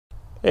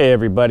Hey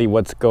everybody,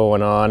 what's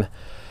going on?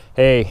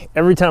 Hey,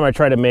 every time I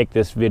try to make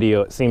this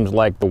video, it seems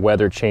like the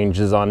weather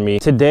changes on me.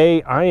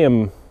 Today I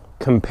am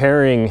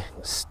comparing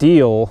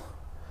steel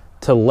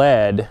to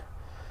lead,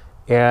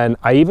 and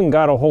I even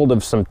got a hold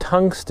of some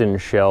tungsten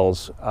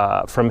shells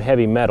from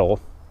heavy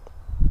metal.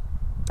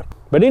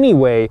 But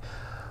anyway,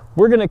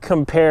 we're gonna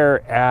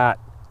compare at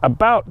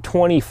about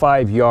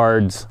 25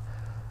 yards,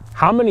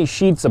 how many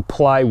sheets of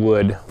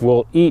plywood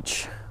will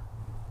each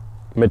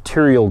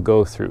material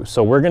go through.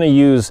 So we're gonna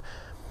use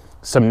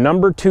some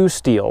number 2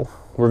 steel,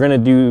 we're going to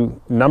do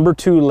number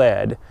 2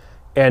 lead,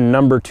 and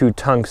number 2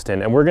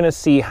 tungsten, and we're going to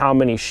see how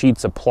many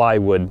sheets of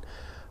plywood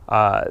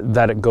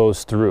that it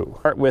goes through.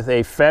 Start with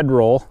a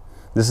Federal.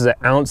 This is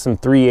 1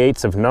 3/8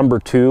 ounces of number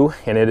 2,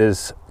 and it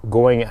is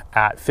going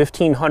at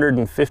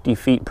 1,550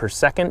 feet per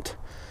second.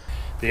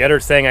 The other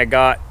thing I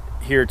got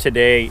here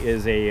today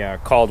is a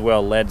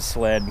Caldwell lead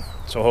sled,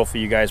 so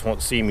hopefully you guys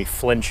won't see me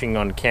flinching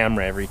on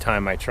camera every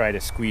time I try to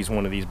squeeze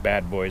one of these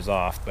bad boys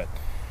off. But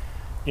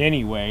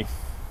anyway,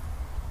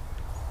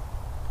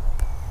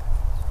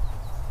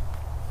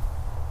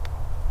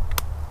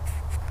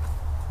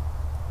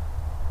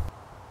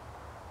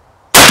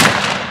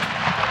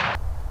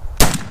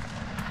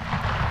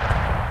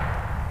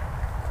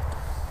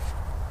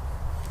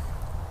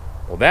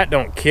 well, that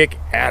don't kick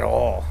at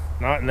all.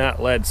 Not in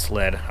that lead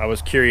sled. I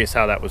was curious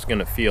how that was going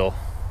to feel.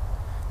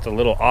 It's a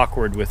little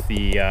awkward with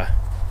the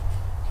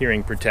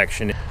hearing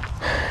protection.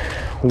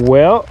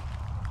 Well,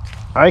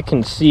 I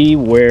can see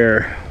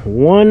where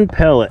one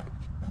pellet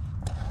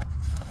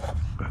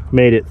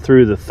made it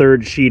through the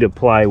 3rd sheet of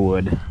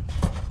plywood.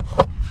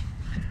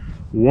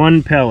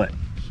 One pellet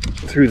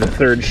through the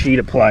 3rd sheet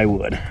of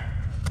plywood.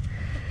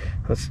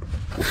 Let's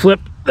flip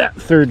that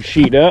 3rd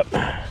sheet up.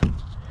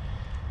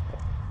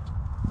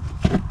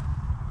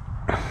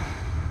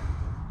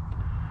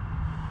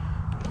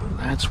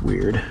 That's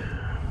weird.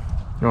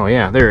 Oh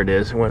yeah, there it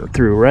is. It went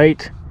through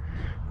right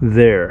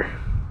there.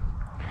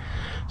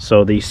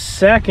 So the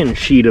 2nd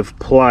sheet of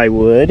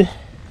plywood,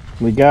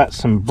 we got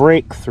some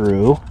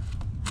breakthrough.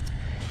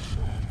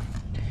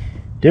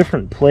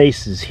 Different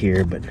places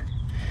here, but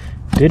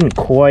didn't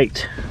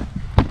quite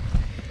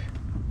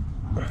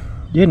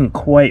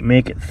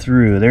make it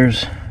through.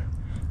 There's a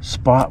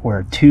spot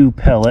where 2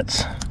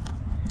 pellets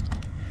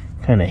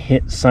kind of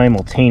hit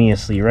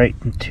simultaneously right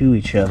into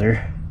each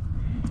other.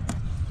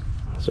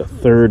 There's a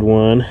 3rd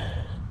one.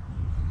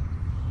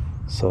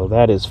 So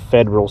that is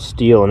Federal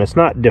steel, and it's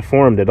not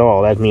deformed at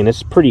all. I mean,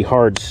 it's pretty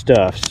hard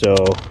stuff. So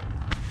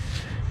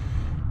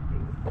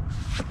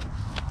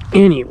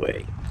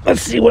anyway,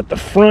 let's see what the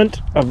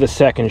front of the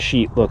 2nd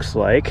sheet looks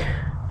like.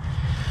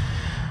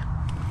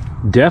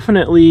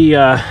 Definitely,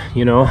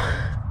 you know,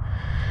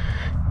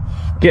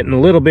 getting a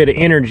little bit of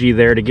energy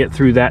there to get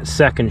through that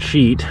 2nd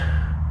sheet.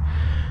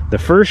 The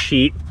 1st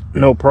sheet,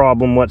 no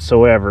problem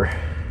whatsoever.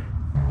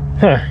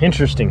 Huh,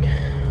 interesting.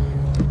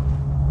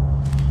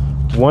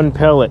 One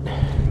pellet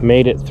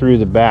made it through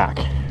the back.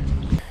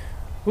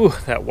 Ooh,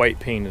 that white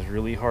paint is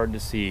really hard to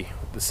see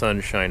with the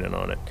sun shining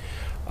on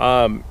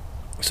it.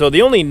 So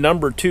the only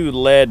number 2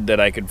 lead that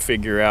I could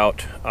figure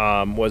out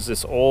was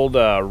this old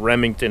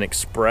Remington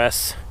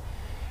Express.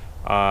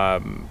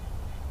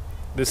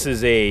 This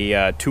is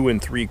a 2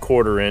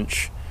 3/4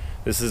 inch.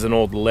 This is an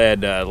old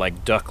lead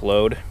like duck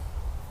load.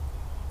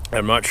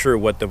 I'm not sure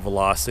what the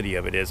velocity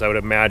of it is. I would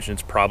imagine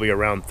it's probably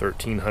around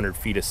 1,300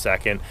 feet a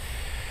second.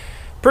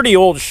 Pretty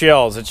old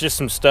shells. It's just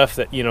some stuff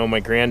that, you know,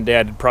 my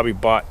granddad had probably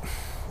bought,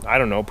 I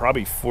don't know,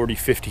 probably 40,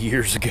 50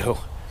 years ago.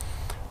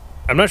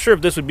 I'm not sure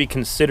if this would be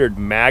considered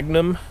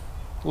magnum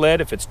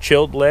lead, if it's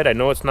chilled lead. I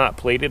know it's not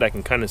plated. I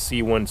can kind of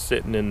see one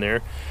sitting in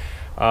there.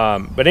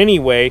 But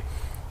anyway,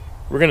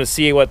 we're going to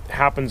see what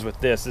happens with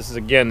this. This is,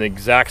 again, the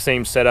exact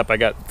same setup. I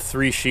got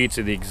 3 sheets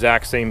of the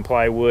exact same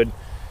plywood.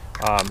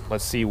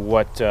 Let's see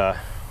what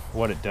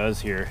it does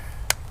here.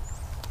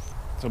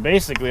 So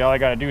basically, all I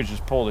got to do is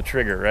just pull the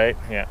trigger, right?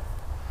 Yeah.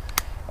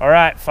 All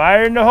right,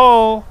 fire in the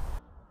hole.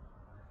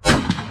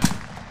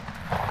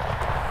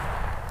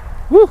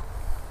 Woo!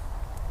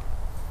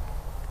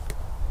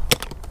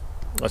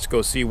 Let's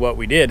go see what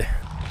we did.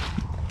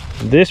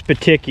 This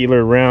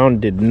particular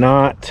round did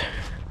not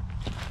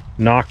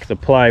knock the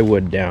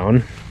plywood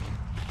down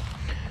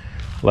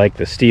like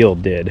the steel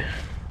did.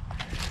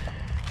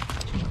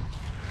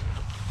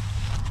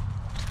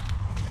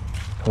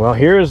 Well,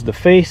 here's the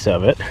face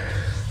of it.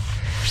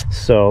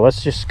 So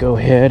let's just go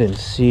ahead and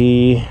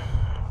see.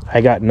 I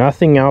got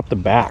nothing out the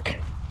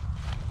back.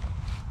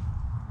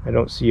 I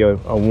don't see a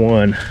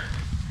 1. I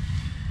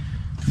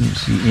don't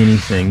see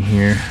anything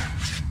here.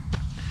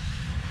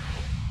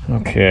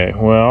 Okay,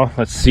 well,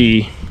 let's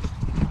see.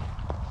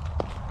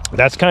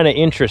 That's kind of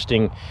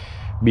interesting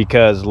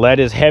because lead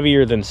is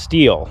heavier than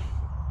steel.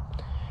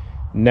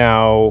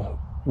 Now,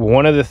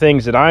 one of the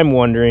things that I'm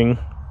wondering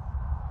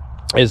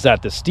is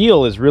that the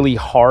steel is really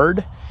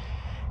hard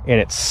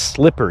and it's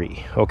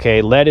slippery.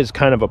 Okay, lead is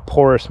kind of a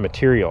porous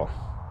material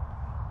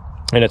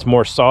and it's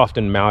more soft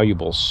and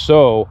malleable.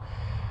 So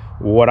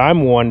what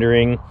I'm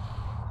wondering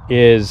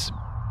is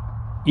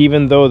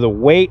even though the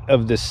weight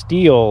of the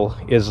steel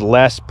is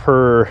less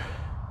per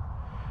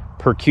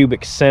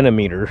cubic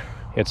centimeter,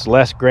 it's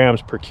less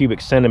grams per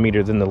cubic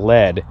centimeter than the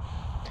lead,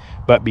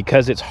 but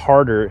because it's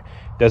harder,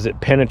 does it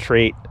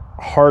penetrate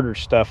harder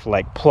stuff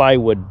like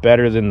plywood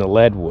better than the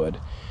lead would?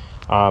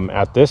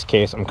 At this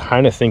case, I'm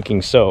kind of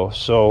thinking so.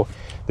 So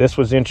this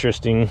was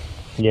interesting,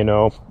 you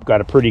know,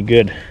 got a pretty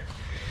good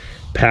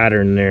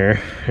pattern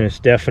there. It's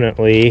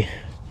definitely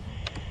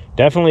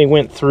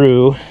went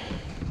through.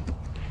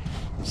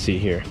 Let's see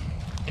here.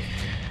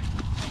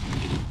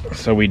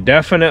 So we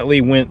definitely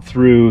went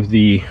through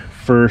the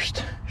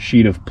first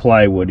sheet of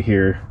plywood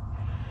here,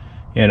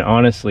 and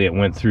honestly it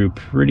went through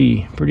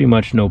pretty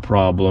much no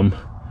problem.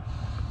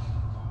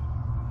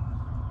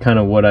 Kind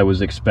of what I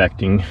was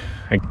expecting.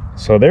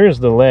 So there's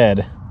the lead,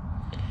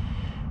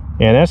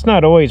 and that's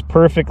not always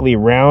perfectly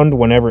round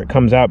whenever it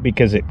comes out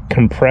because it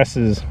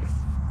compresses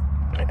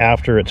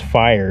after it's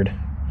fired,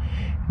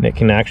 and it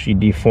can actually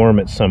deform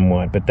it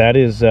somewhat. But that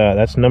is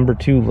that's number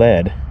 2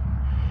 lead.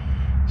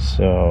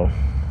 So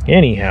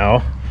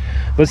anyhow,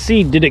 let's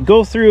see, did it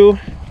go through?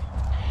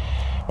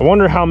 I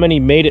wonder how many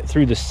made it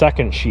through the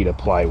second sheet of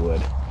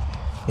plywood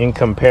in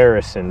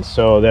comparison.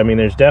 So I mean,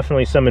 there's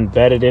definitely some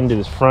embedded into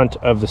the front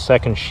of the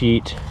second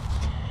sheet,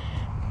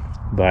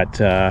 but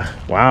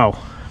wow,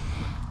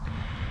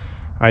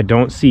 I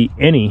don't see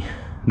any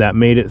that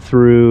made it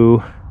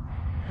through.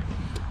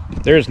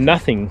 There's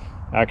nothing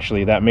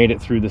actually that made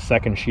it through the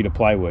second sheet of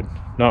plywood,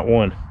 not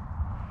one.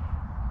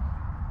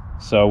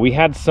 So we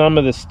had some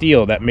of the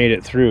steel that made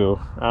it through.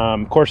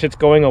 Of course, it's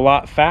going a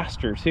lot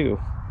faster too.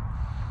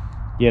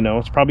 You know,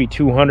 it's probably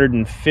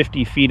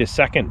 250 feet a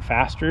second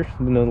faster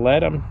than the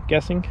lead, I'm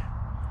guessing.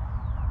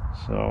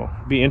 So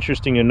it'd be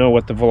interesting to know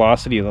what the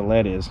velocity of the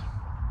lead is.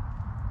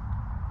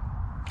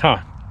 Huh.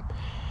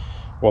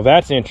 Well,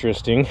 that's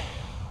interesting.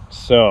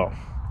 So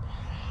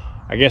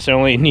I guess I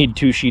only need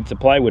 2 sheets of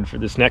plywood for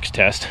this next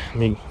test.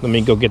 Let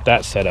me go get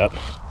that set up.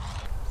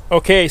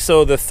 Okay,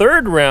 so the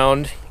third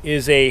round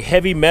is a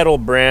heavy metal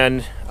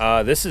brand.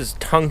 This is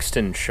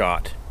Tungsten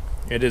shot.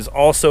 It is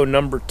also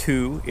number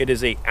 2. It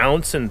is 1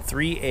 ounce and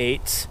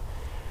 3/8,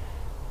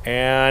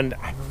 and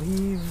I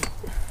believe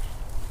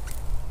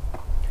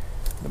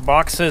the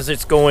box says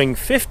it's going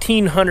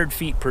 1,500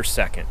 feet per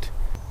second.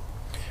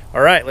 All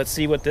right, let's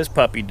see what this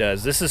puppy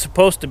does. This is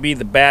supposed to be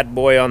the bad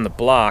boy on the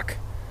block.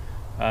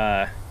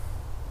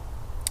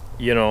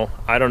 You know,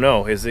 I don't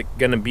know. Is it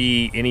going to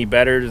be any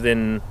better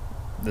than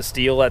the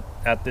steel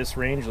at this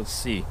range? Let's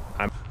see.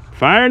 I'm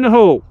firing the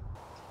hole.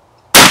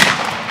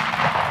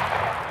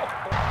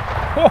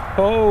 Ho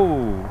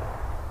ho!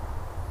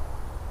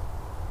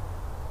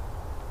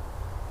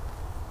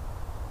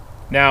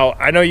 Now,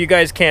 I know you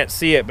guys can't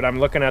see it, but I'm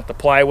looking at the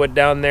plywood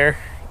down there,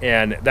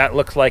 and that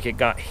looks like it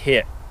got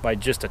hit by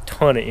just a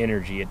ton of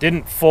energy. It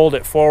didn't fold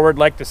it forward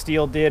like the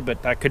steel did,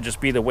 but that could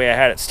just be the way I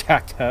had it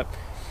stacked up.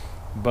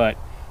 But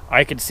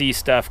I could see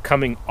stuff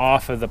coming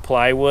off of the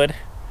plywood.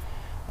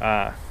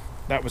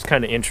 That was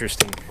kind of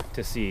interesting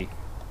to see.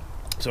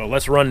 So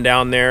let's run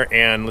down there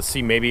and let's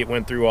see, maybe it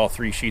went through all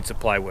 3 sheets of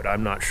plywood.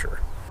 I'm not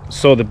sure.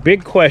 So the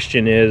big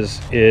question is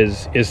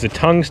the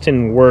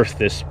tungsten worth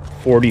this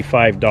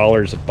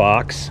 $45 a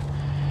box?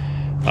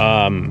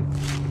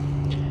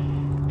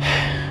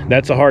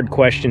 That's a hard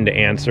question to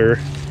answer.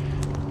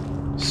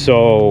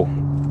 So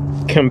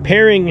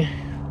comparing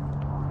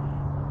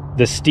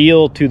the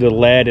steel to the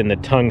lead and the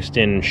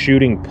tungsten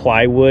shooting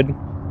plywood,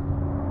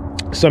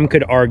 some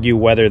could argue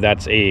whether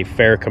that's a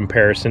fair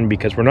comparison,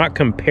 because we're not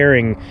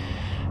comparing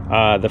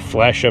the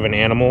flesh of an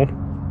animal.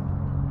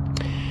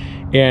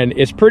 And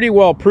it's pretty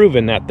well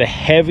proven that the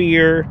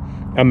heavier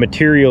a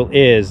material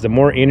is, the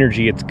more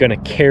energy it's going to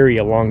carry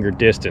a longer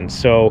distance.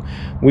 So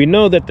we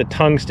know that the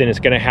tungsten is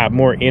going to have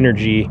more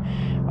energy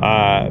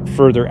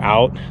further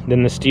out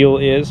than the steel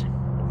is.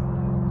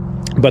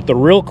 But the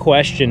real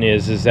question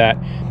is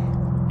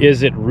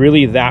it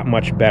really that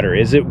much better?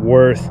 Is it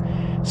worth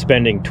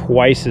spending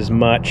twice as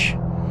much,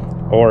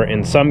 or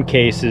in some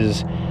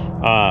cases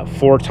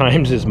 4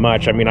 times as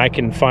much? I mean, I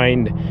can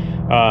find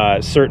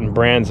certain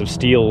brands of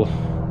steel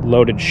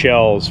loaded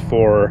shells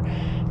for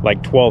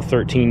like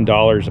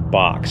 $12–13 a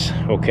box.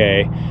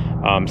 Okay,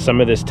 some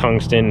of this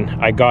tungsten,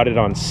 I got it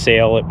on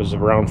sale, it was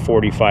around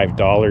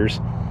 $45,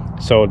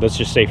 so let's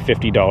just say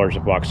 $50 a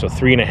box, so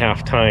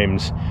 3.5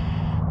 times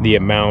the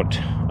amount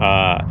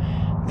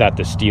that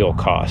the steel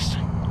costs.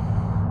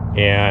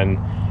 And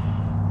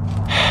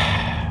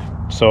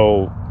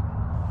so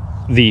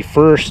the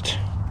first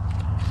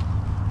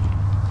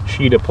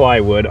sheet of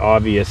plywood,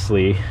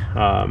 obviously,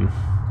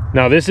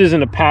 now this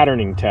isn't a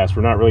patterning test.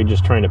 We're not really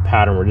just trying to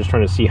pattern. We're just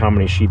trying to see how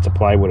many sheets of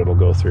plywood it'll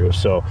go through.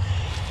 So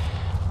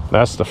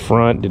that's the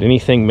front. Did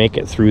anything make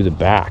it through the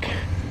back?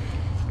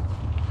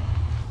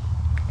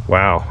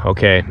 Wow,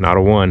 okay, not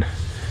a 1.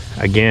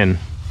 Again,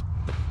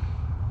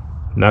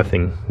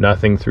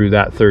 nothing through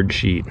that third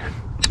sheet.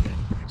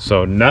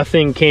 So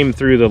nothing came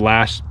through the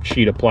last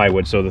sheet of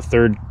plywood. So the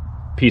third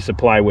piece of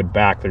plywood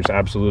back, there's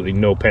absolutely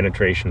no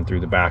penetration through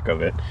the back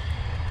of it.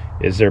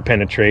 Is there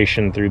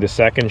penetration through the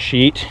second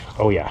sheet?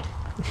 Oh yeah.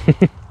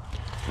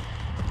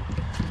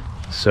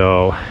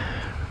 So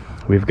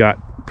we've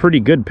got pretty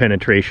good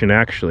penetration,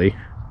 actually,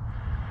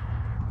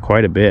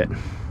 quite a bit.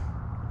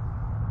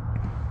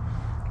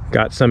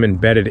 Got some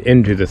embedded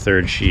into the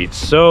third sheet.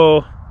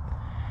 So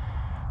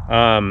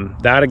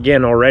that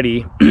again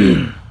already,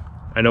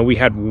 I know we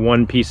had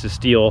one piece of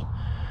steel.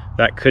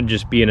 That could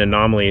just be an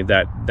anomaly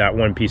that that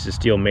one piece of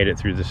steel made it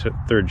through the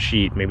third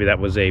sheet. Maybe that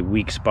was a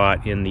weak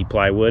spot in the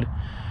plywood.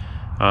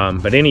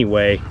 But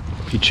anyway,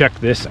 if you check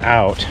this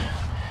out,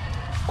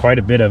 quite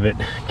a bit of it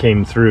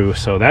came through.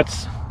 So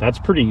that's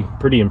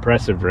pretty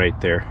impressive right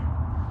there.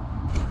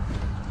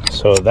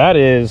 So that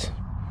is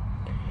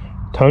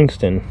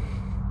tungsten.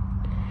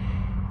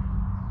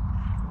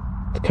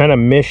 It's kind of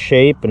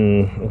misshape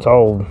and it's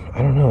all,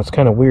 I don't know, it's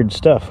kind of weird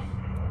stuff.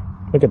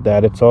 Look at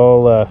that, it's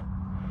all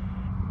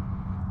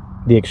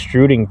the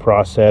extruding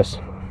process.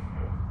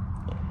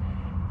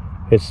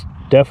 It's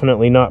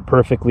definitely not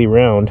perfectly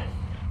round.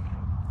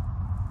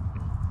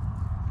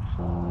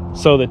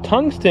 So the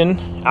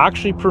tungsten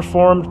actually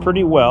performed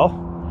pretty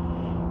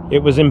well. It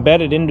was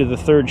embedded into the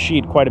third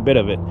sheet, quite a bit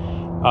of it.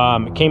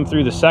 It came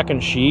through the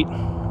second sheet,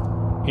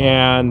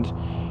 and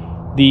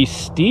the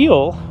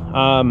steel,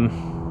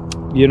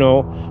 you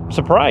know, I'm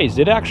surprised.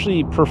 It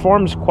actually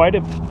performs quite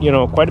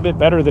a bit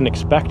better than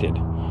expected.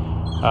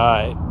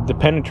 The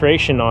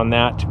penetration on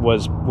that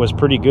was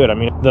pretty good. I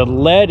mean, the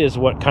lead is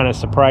what kind of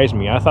surprised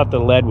me. I thought the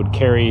lead would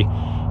carry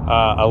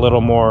a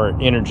little more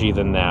energy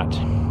than that,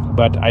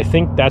 but I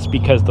think that's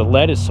because the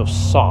lead is so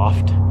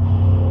soft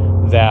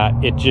that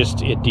it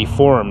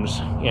deforms,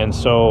 and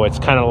so it's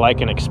kind of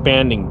like an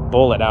expanding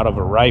bullet out of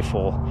a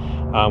rifle.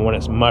 When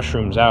it's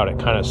mushrooms out, it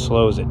kind of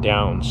slows it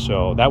down.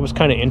 So that was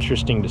kind of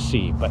interesting to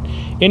see. But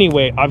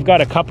anyway, I've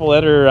got a couple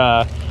other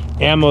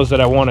ammos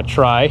that I want to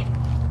try,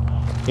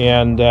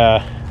 and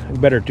I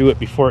better do it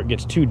before it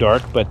gets too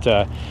dark. But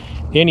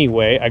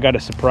anyway, I got a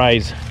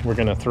surprise we're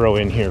gonna throw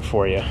in here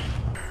for you.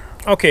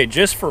 Okay,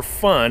 just for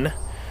fun,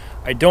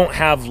 I don't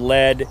have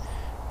lead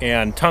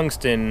and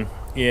tungsten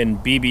in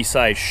BB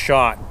size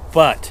shot,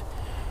 but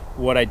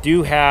what I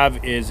do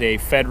have is a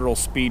Federal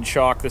Speed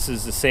Shock. This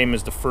is the same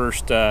as the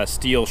first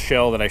steel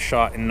shell that I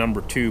shot in number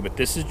 2, but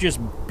this is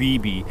just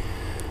BB.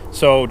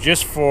 So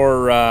just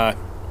for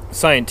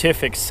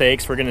scientific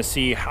sakes, we're gonna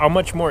see how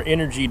much more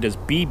energy does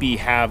BB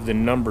have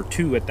than number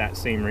 2 at that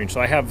same range. So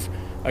I have,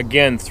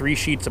 again, 3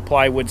 sheets of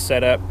plywood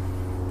set up.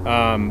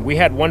 We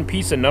had one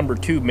piece of number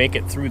 2 make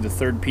it through the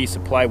third piece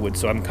of plywood,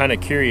 so I'm kind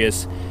of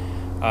curious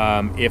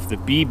if the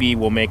BB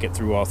will make it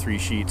through all 3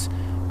 sheets.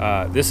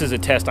 This is a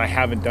test I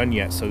haven't done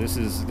yet, so this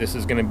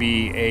is going to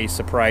be a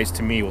surprise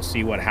to me. We'll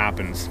see what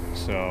happens.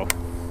 So,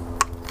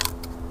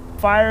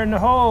 fire in the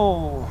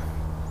hole.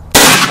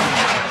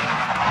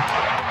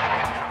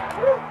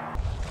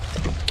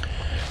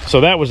 So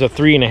that was a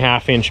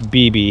 3.5-inch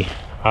BB.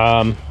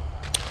 I'm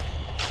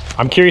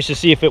curious to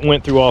see if it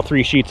went through all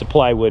 3 sheets of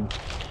plywood.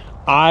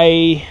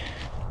 I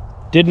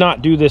did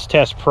not do this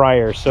test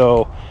prior,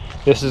 so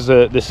this is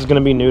going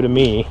to be new to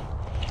me.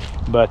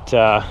 But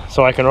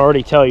so I can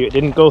already tell you it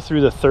didn't go through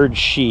the third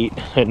sheet.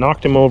 It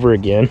knocked him over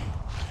again.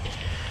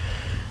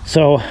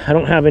 So I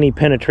don't have any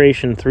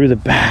penetration through the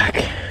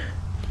back.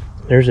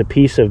 There's a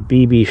piece of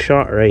BB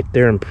shot right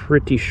there, I'm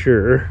pretty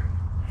sure.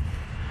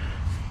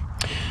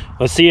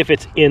 Let's see if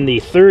it's in the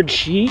third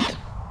sheet.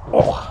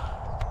 Oh.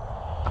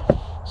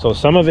 So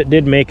some of it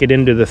did make it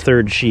into the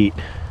third sheet.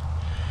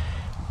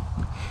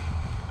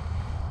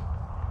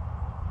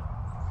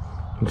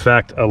 In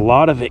fact, a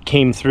lot of it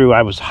came through.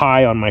 I was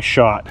high on my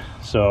shot,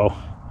 so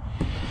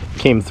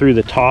came through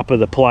the top of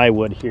the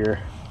plywood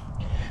here.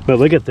 But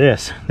look at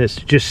this. This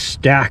just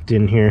stacked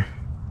in here.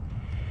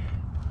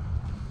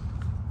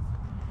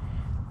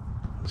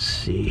 Let's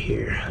see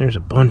here. There's a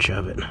bunch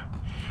of it.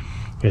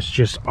 It's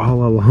just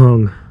all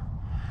along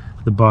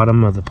the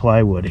bottom of the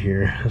plywood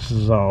here. This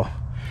is all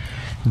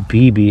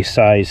BB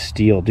size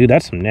steel. Dude,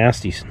 that's some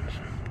nasty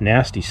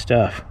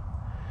stuff.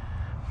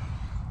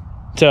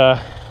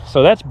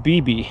 So that's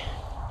BB.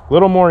 A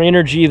little more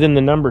energy than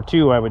the number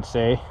 2, I would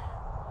say.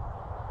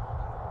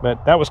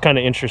 But that was kind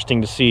of interesting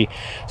to see.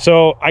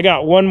 So I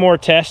got one more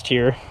test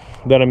here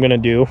that I'm gonna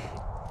do,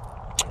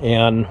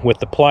 and with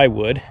the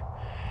plywood,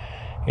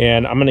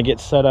 and I'm gonna get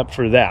set up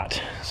for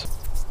that.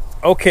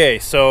 Okay,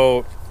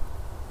 so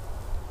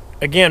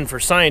again, for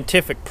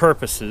scientific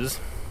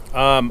purposes,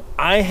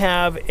 I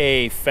have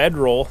a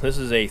Federal, this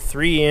is a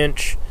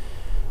 3-inch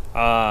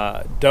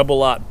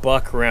double-aught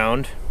buck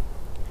round,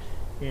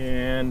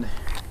 and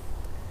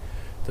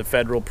the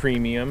Federal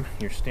Premium,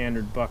 your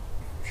standard buck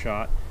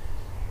shot.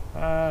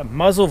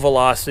 Muzzle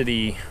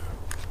velocity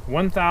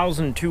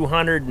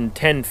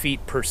 1,210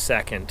 feet per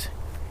second.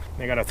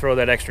 I gotta throw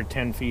that extra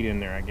 10 feet in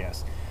there, I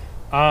guess.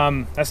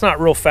 That's not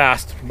real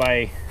fast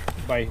by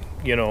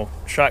you know,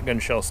 shotgun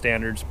shell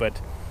standards, but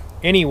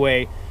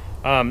anyway,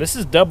 this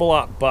is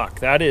double-aught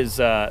buck.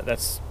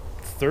 That's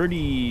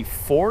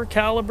 34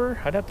 caliber.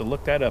 I'd have to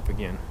look that up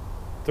again.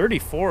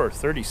 34 or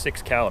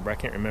 36 caliber, I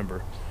can't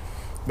remember.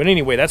 But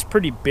anyway, that's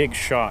pretty big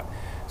shot.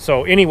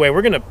 So anyway,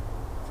 we're gonna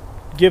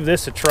give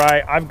this a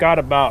try. I've got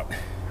about,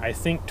 I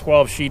think,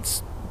 12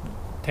 sheets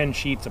 10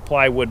 sheets of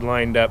plywood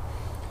lined up.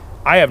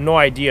 I have no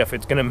idea if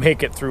it's going to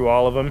make it through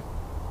all of them,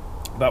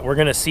 but we're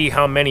going to see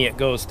how many it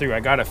goes through. I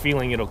got a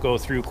feeling it'll go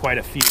through quite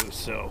a few,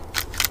 so.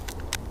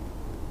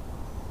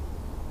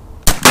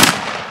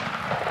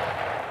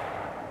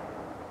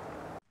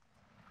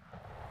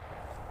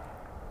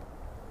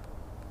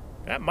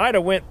 That might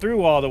have went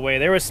through all the way.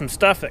 There was some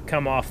stuff that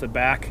come off the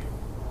back.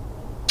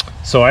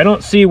 So I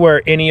don't see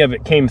where any of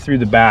it came through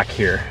the back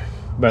here,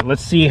 but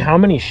let's see how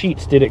many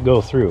sheets did it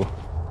go through.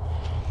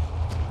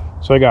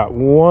 So I got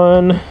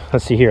one,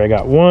 let's see here, I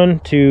got 1,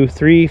 2,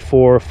 3,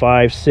 4,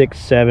 5, 6,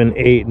 7,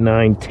 8,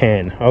 9,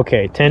 10.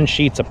 Okay, 10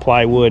 sheets of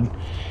plywood.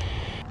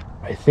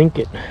 I think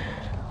it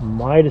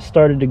might have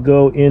started to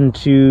go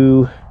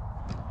into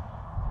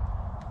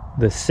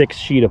the 6th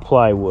sheet of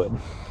plywood.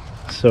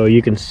 So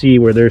you can see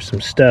where there's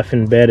some stuff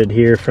embedded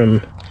here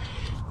from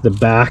the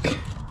back.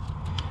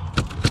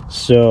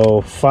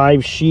 So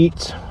 5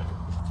 sheets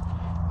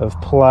of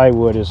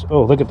plywood is,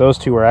 oh, look at those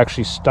two are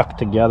actually stuck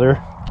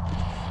together.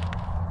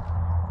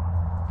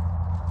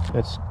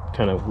 That's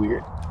kind of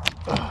weird.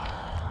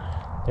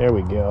 There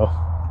we go.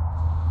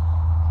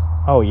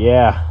 Oh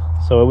yeah,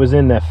 so it was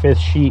in that 5th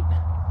sheet.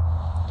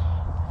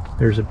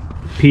 There's a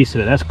piece of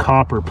it. That's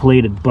copper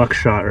plated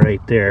buckshot right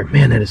there.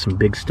 Man, that is some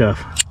big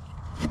stuff.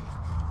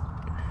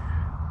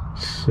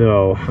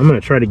 So I'm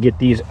gonna try to get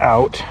these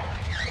out.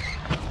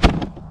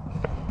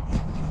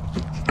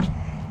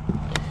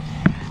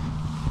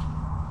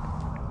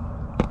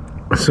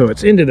 So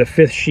it's into the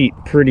 5th sheet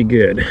pretty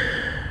good.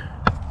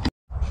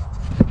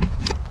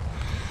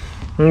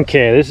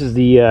 Okay, this is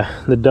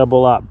the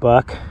double op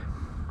buck,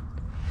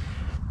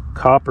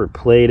 copper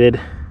plated.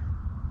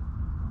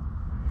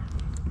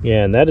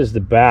 Yeah, and that is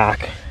the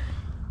back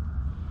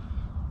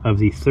of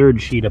the 3rd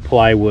sheet of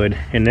plywood,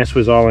 and this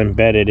was all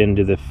embedded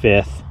into the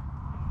 5th.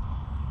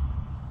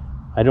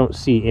 I don't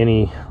see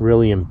any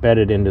really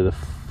embedded into the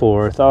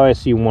 4th. Oh, I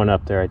see one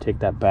up there. I take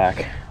that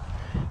back.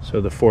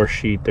 So the 4th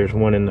sheet, there's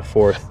one in the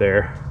 4th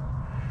there.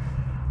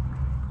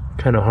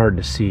 Kind of hard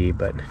to see,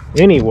 but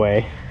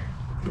anyway.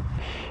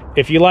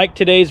 If you like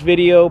today's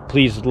video,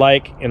 please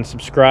like and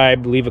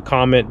subscribe. Leave a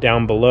comment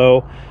down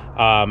below.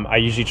 I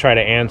usually try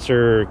to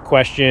answer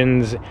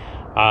questions.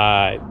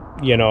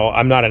 You know,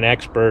 I'm not an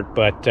expert,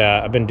 but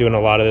I've been doing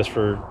a lot of this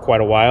for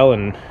quite a while,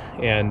 and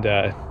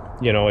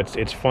you know,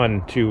 it's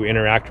fun to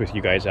interact with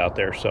you guys out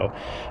there. So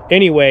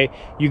anyway,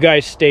 you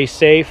guys stay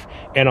safe,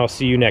 and I'll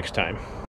see you next time.